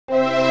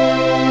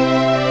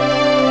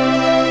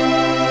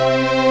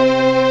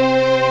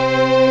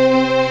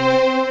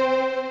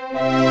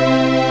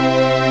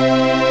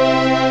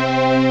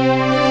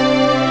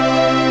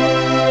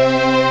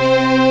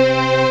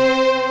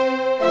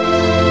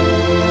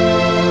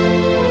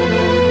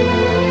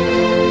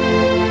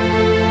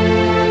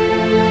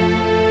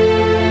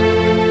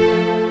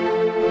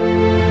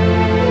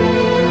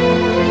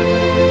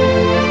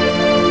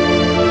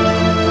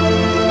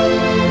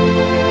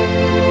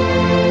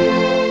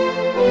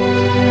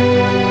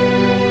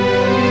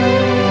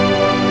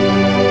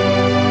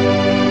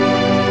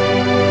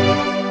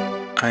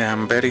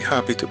very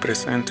happy to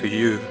present to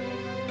you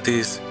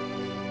this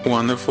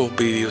wonderful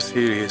video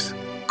series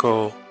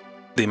called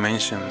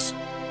Dimensions,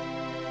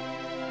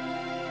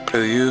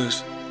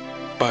 produced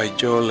by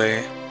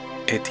Jolie,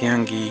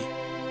 Etienne Guy,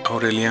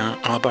 Aurelien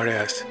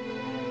Alvarez.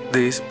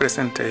 This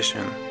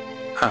presentation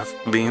have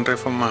been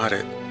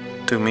reformatted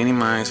to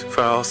minimize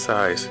file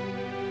size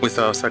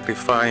without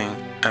sacrificing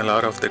a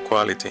lot of the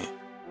quality,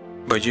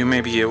 but you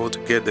may be able to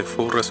get the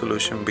full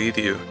resolution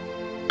video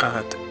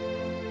at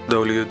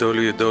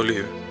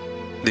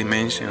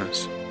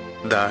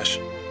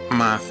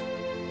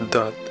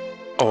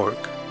www.dimensions-math.org.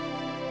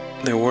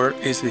 The work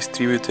is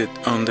distributed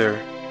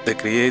under the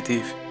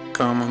Creative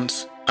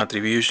Commons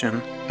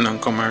Attribution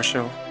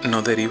Non-Commercial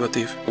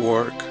No-Derivative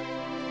Work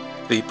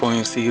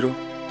 3.0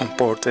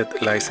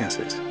 Unported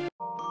licenses.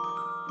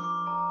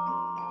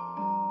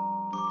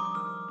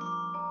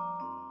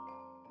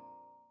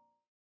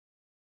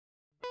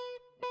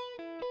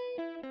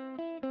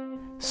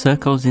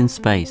 Circles in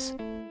space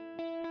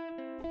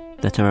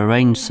that are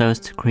arranged so as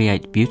to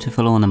create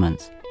beautiful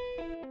ornaments.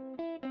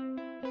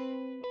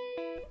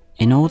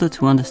 In order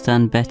to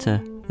understand better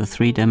the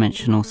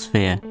three-dimensional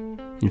sphere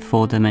in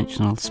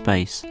four-dimensional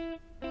space,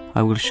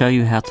 I will show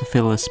you how to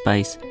fill the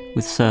space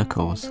with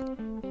circles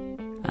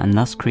and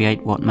thus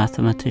create what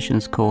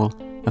mathematicians call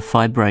a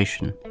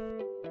fibration.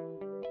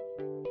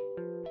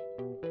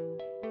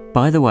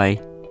 By the way,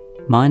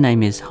 my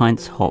name is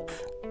Heinz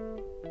Hopf,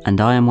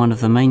 and I am one of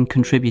the main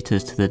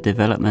contributors to the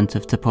development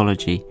of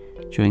topology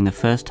during the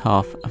first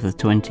half of the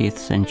 20th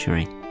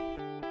century.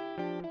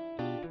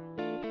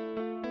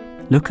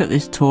 Look at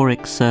this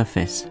toric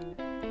surface,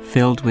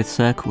 filled with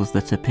circles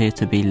that appear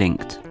to be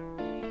linked.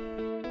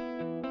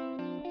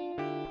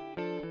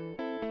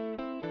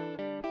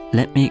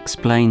 Let me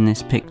explain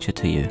this picture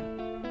to you.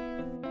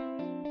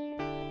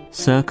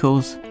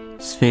 Circles,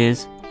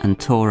 spheres, and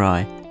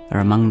tori are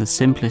among the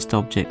simplest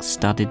objects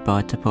studied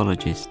by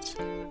topologists.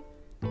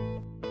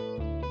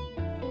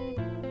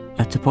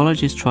 A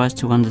topologist tries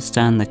to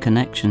understand the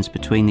connections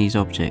between these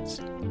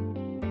objects.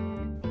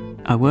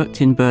 I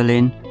worked in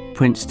Berlin,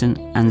 Princeton,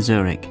 and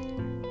Zurich,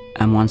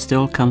 and one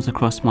still comes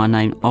across my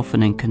name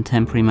often in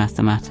contemporary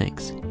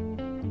mathematics.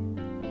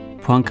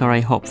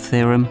 Poincaré-Hopf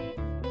theorem,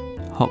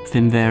 Hopf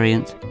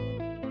invariant,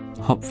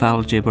 Hopf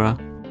algebra,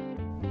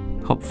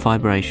 Hopf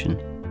fibration.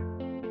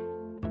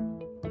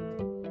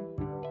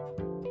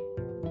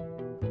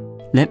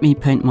 Let me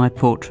paint my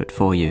portrait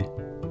for you.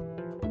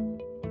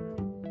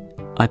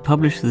 I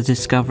published the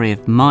discovery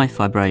of my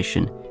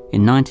fibration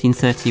in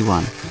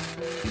 1931.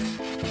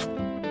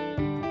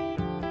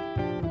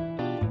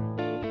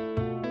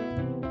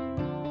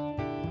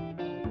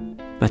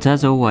 But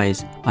as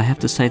always, I have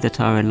to say that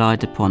I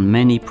relied upon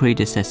many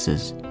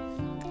predecessors,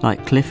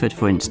 like Clifford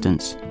for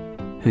instance,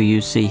 who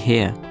you see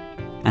here,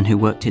 and who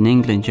worked in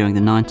England during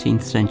the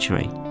 19th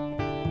century.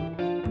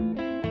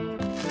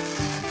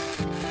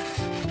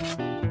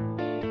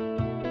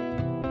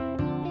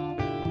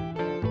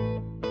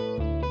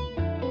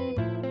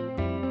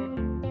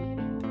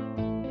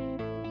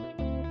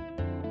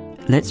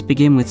 Let's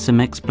begin with some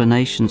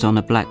explanations on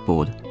a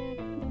blackboard.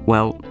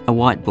 Well, a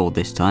whiteboard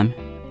this time.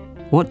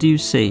 What do you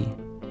see?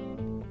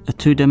 A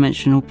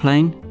two-dimensional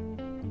plane?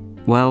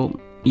 Well,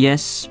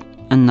 yes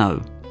and no.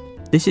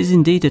 This is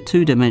indeed a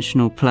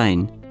two-dimensional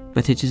plane,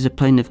 but it is a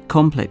plane of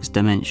complex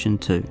dimension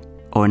 2,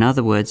 or in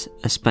other words,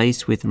 a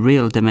space with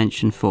real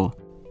dimension 4.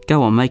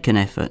 Go on, make an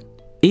effort.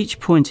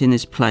 Each point in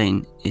this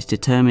plane is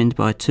determined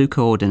by two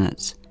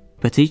coordinates,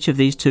 but each of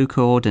these two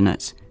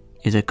coordinates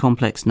is a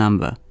complex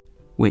number,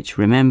 which,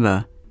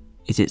 remember,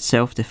 is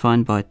itself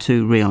defined by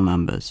two real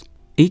numbers.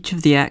 Each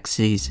of the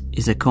axes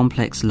is a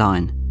complex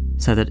line,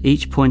 so that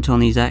each point on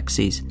these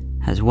axes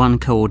has one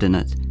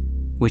coordinate,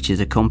 which is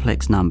a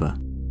complex number.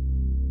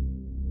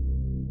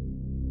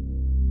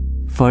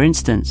 For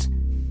instance,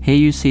 here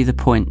you see the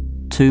point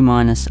 2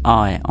 minus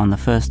I on the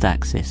first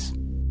axis.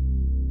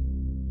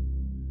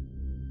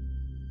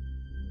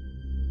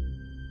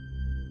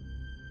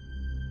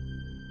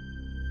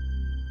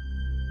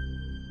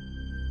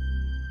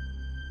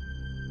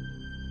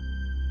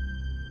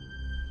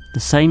 The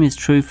same is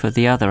true for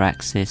the other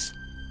axis,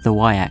 the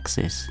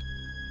y-axis.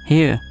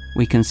 Here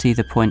we can see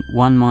the point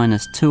 1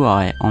 minus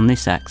 2i on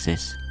this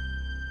axis.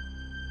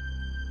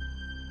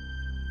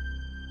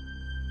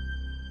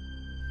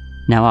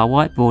 Now our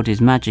whiteboard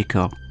is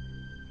magical,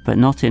 but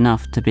not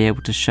enough to be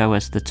able to show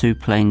us the two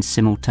planes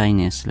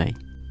simultaneously.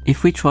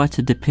 If we try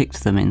to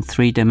depict them in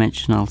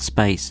three-dimensional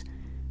space,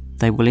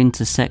 they will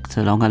intersect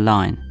along a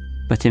line,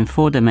 but in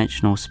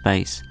four-dimensional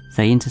space,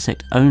 they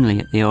intersect only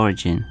at the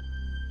origin.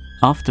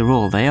 After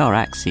all, they are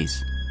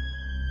axes.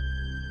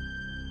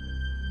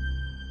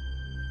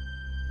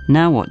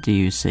 Now what do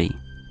you see?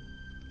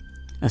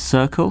 A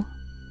circle?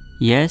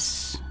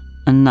 Yes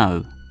and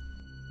no.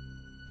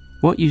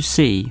 What you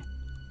see,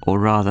 or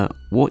rather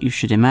what you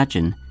should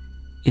imagine,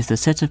 is the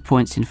set of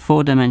points in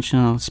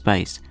four-dimensional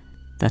space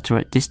that are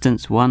at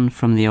distance 1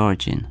 from the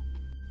origin.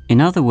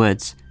 In other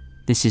words,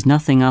 this is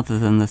nothing other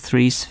than the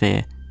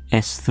three-sphere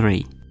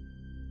S3.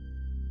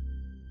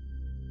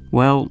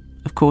 Well,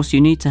 Of course,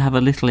 you need to have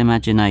a little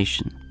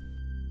imagination.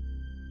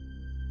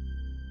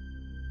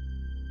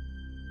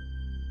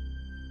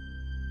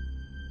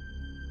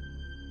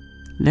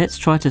 Let's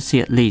try to see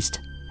at least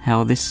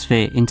how this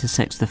sphere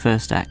intersects the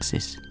first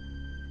axis.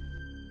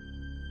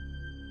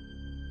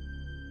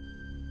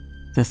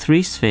 The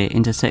 3-sphere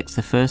intersects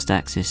the first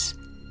axis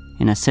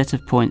in a set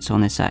of points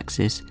on this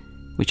axis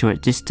which are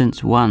at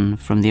distance 1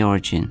 from the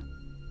origin.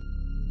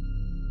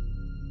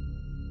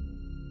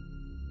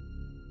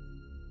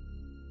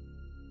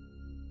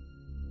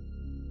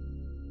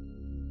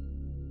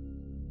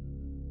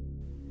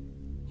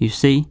 You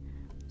see,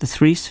 the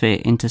 3-sphere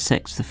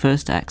intersects the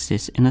first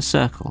axis in a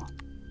circle.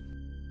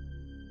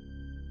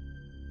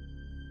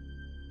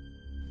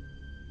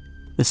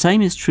 The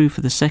same is true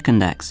for the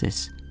second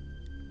axis,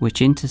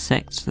 which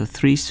intersects the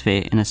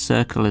 3-sphere in a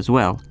circle as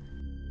well,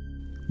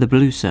 the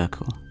blue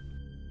circle.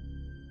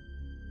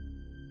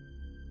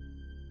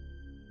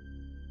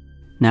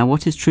 Now,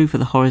 what is true for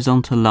the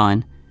horizontal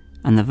line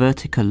and the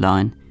vertical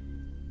line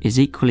is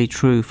equally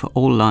true for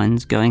all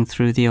lines going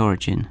through the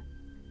origin.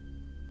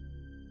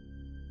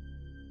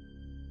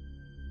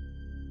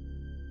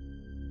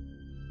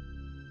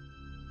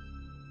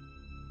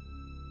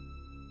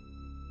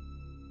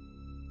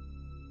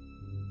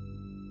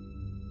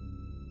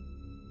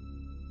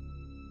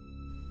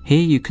 Here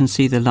you can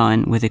see the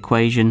line with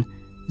equation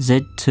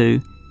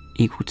z2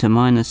 equal to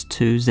minus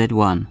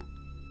 2z1.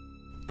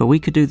 But we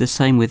could do the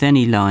same with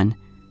any line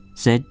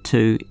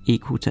z2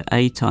 equal to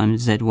a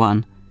times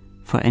z1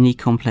 for any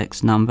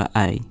complex number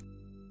a.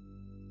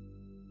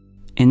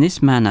 In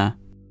this manner,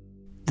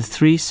 the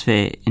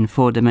 3-sphere in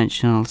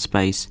 4-dimensional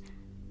space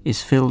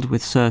is filled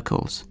with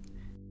circles,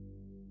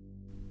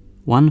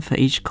 one for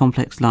each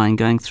complex line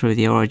going through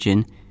the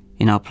origin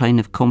in our plane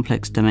of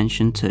complex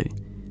dimension 2.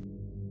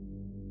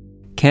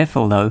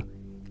 Careful though,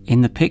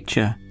 in the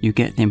picture you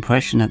get the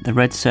impression that the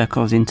red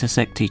circles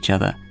intersect each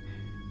other,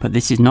 but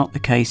this is not the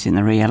case in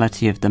the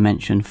reality of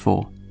dimension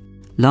 4.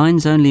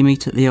 Lines only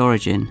meet at the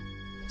origin,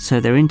 so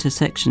their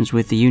intersections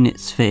with the unit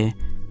sphere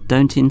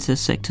don't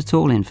intersect at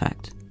all in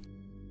fact.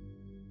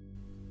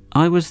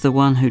 I was the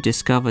one who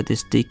discovered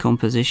this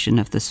decomposition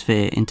of the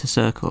sphere into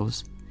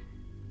circles,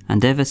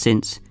 and ever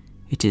since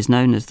it is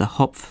known as the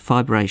Hopf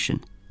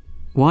fibration.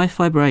 Why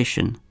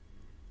fibration?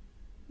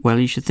 Well,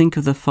 you should think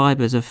of the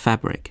fibres of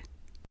fabric.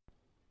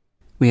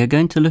 We are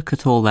going to look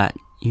at all that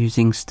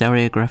using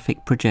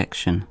stereographic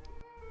projection.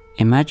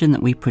 Imagine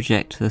that we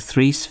project the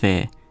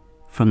 3-sphere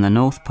from the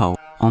North Pole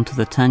onto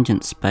the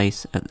tangent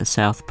space at the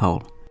South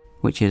Pole,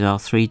 which is our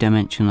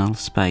 3-dimensional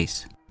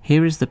space.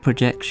 Here is the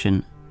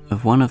projection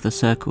of one of the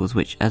circles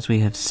which, as we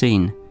have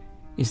seen,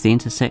 is the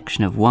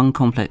intersection of one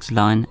complex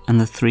line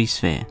and the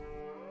 3-sphere.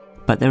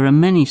 But there are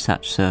many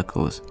such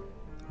circles,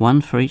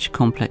 one for each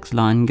complex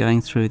line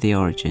going through the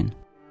origin.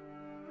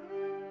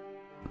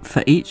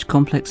 For each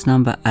complex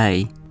number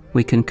a,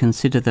 we can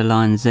consider the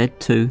line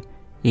z2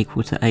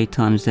 equal to a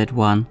times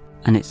z1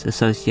 and its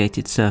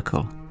associated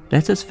circle.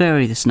 Let us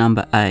vary this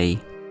number a,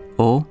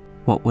 or,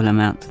 what will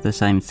amount to the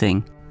same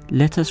thing,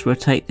 let us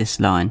rotate this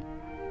line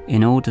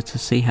in order to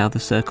see how the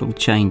circle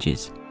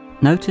changes.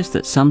 Notice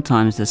that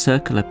sometimes the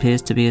circle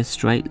appears to be a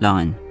straight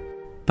line,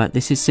 but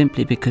this is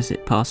simply because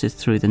it passes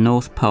through the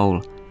North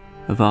Pole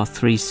of our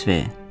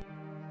 3-sphere.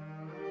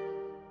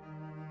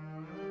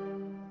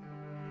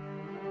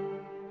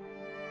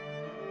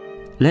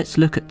 Let's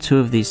look at two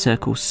of these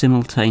circles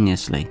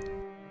simultaneously.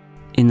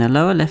 In the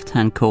lower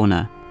left-hand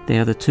corner, they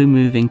are the two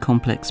moving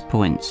complex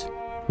points,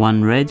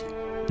 one red,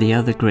 the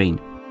other green.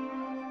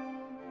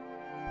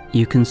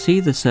 You can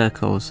see the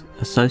circles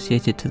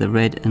associated to the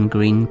red and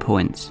green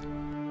points.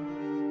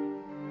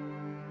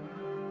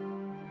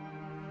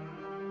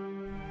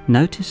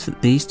 Notice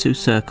that these two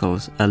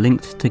circles are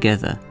linked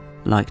together,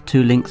 like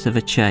two links of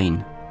a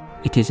chain.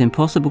 It is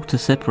impossible to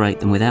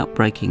separate them without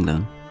breaking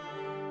them.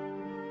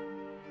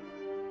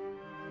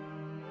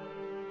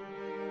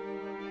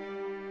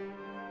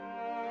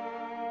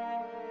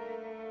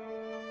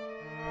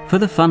 For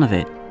the fun of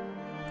it,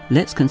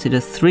 let's consider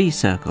 3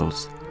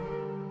 circles.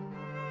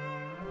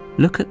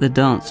 Look at the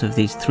dance of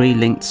these 3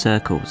 linked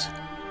circles.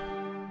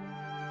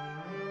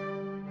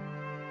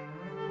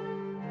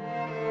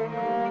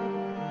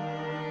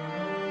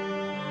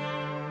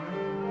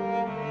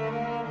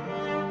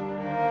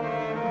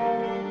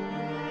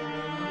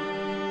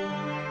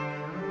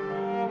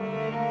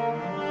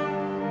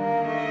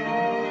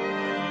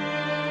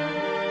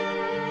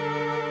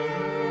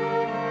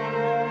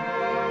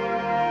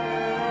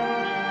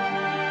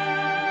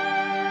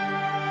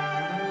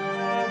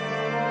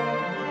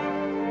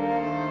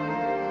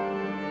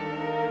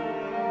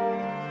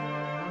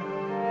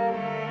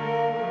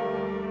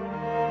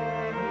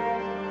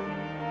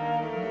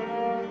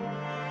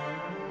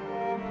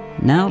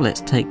 Now let's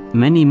take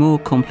many more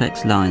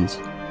complex lines,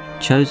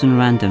 chosen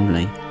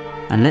randomly,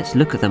 and let's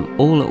look at them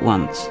all at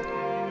once.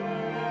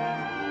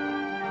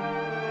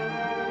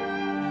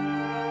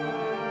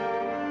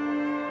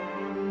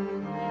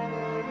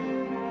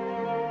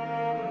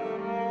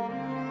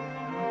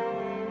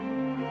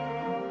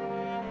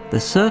 The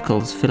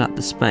circles fill up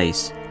the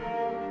space,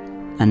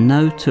 and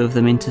no two of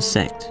them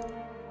intersect.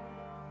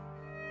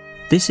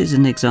 This is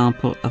an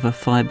example of a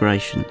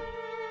fibration.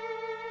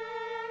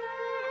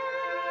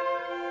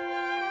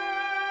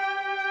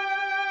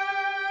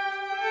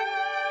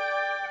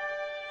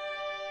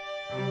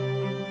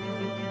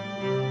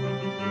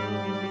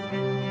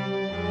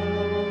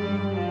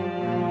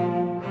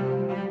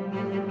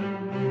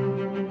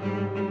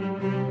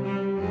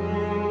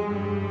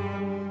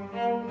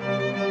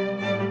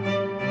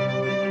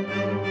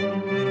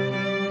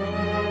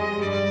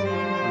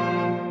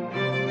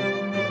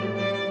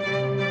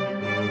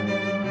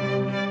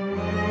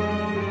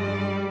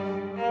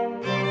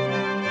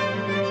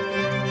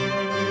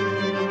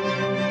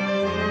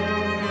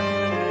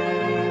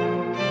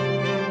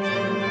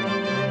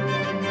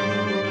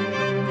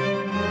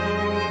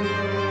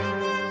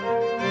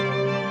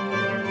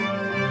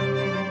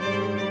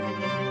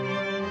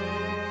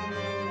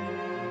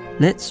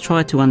 Let's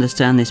try to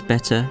understand this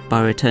better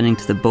by returning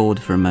to the board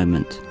for a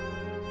moment.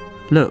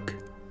 Look,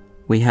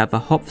 we have a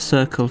Hopf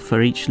circle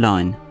for each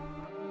line.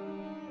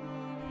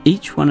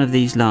 Each one of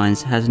these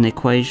lines has an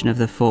equation of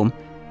the form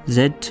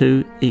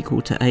z2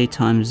 equal to a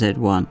times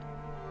z1,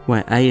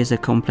 where a is a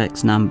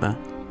complex number,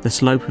 the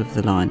slope of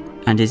the line,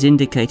 and is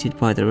indicated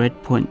by the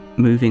red point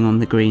moving on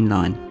the green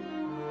line.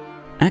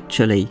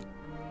 Actually,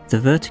 the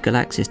vertical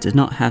axis does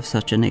not have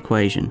such an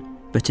equation,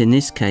 but in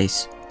this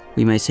case,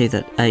 we may say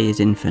that a is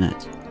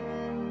infinite.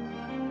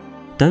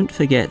 Don't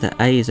forget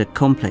that a is a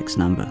complex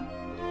number.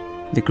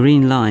 The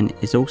green line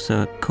is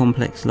also a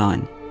complex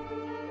line,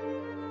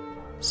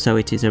 so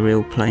it is a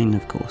real plane,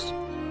 of course.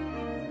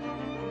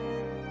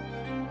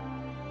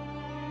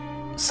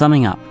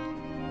 Summing up,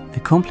 the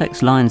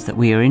complex lines that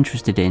we are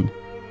interested in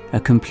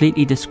are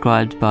completely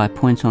described by a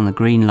point on the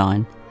green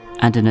line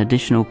and an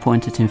additional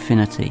point at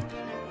infinity.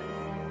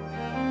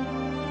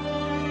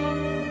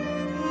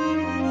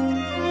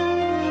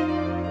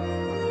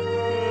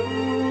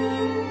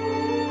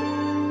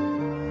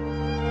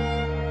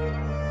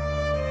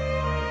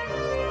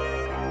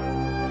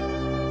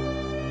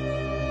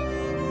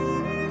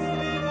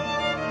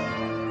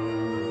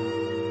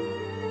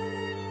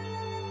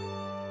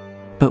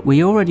 But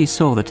we already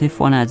saw that if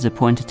one adds a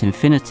point at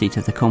infinity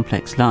to the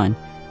complex line,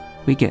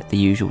 we get the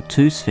usual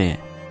two-sphere.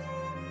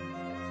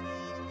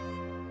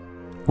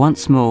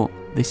 Once more,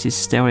 this is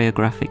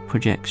stereographic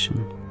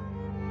projection.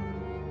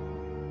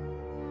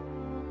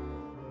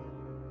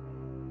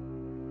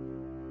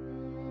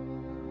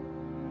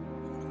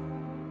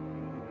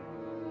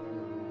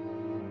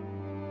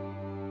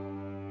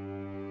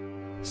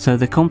 So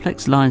the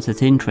complex lines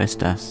that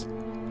interest us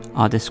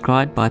are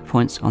described by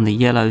points on the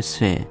yellow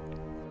sphere,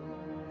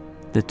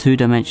 the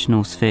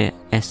two-dimensional sphere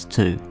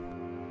S2.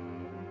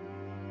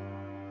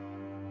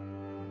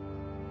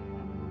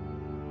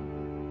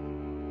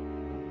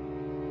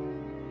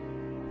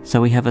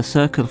 So we have a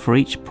circle for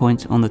each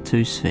point on the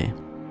two-sphere.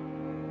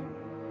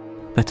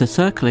 But a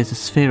circle is a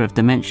sphere of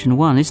dimension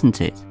 1,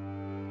 isn't it?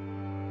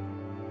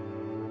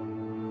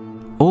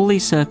 All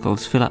these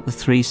circles fill up the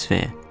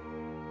 3-sphere.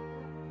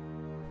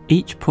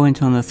 Each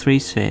point on the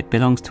 3-sphere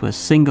belongs to a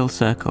single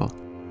circle,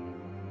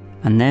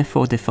 and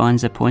therefore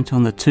defines a point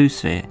on the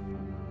 2-sphere.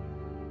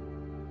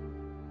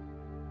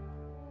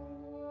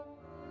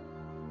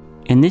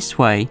 In this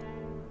way,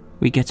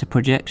 we get a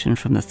projection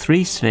from the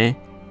 3-sphere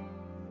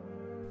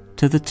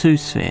to the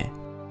 2-sphere.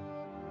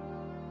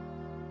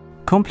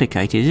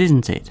 Complicated,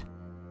 isn't it?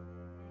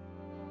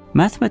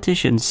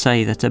 Mathematicians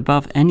say that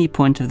above any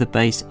point of the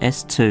base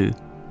S2,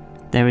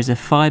 there is a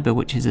fibre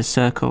which is a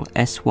circle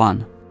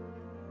S1,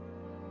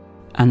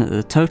 and that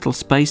the total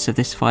space of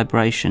this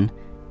fibration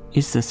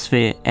is the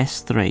sphere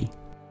S3.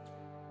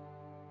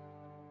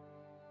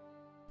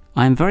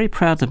 I am very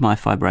proud of my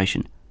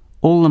fibration,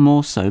 all the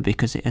more so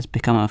because it has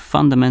become a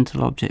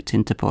fundamental object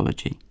in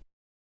topology.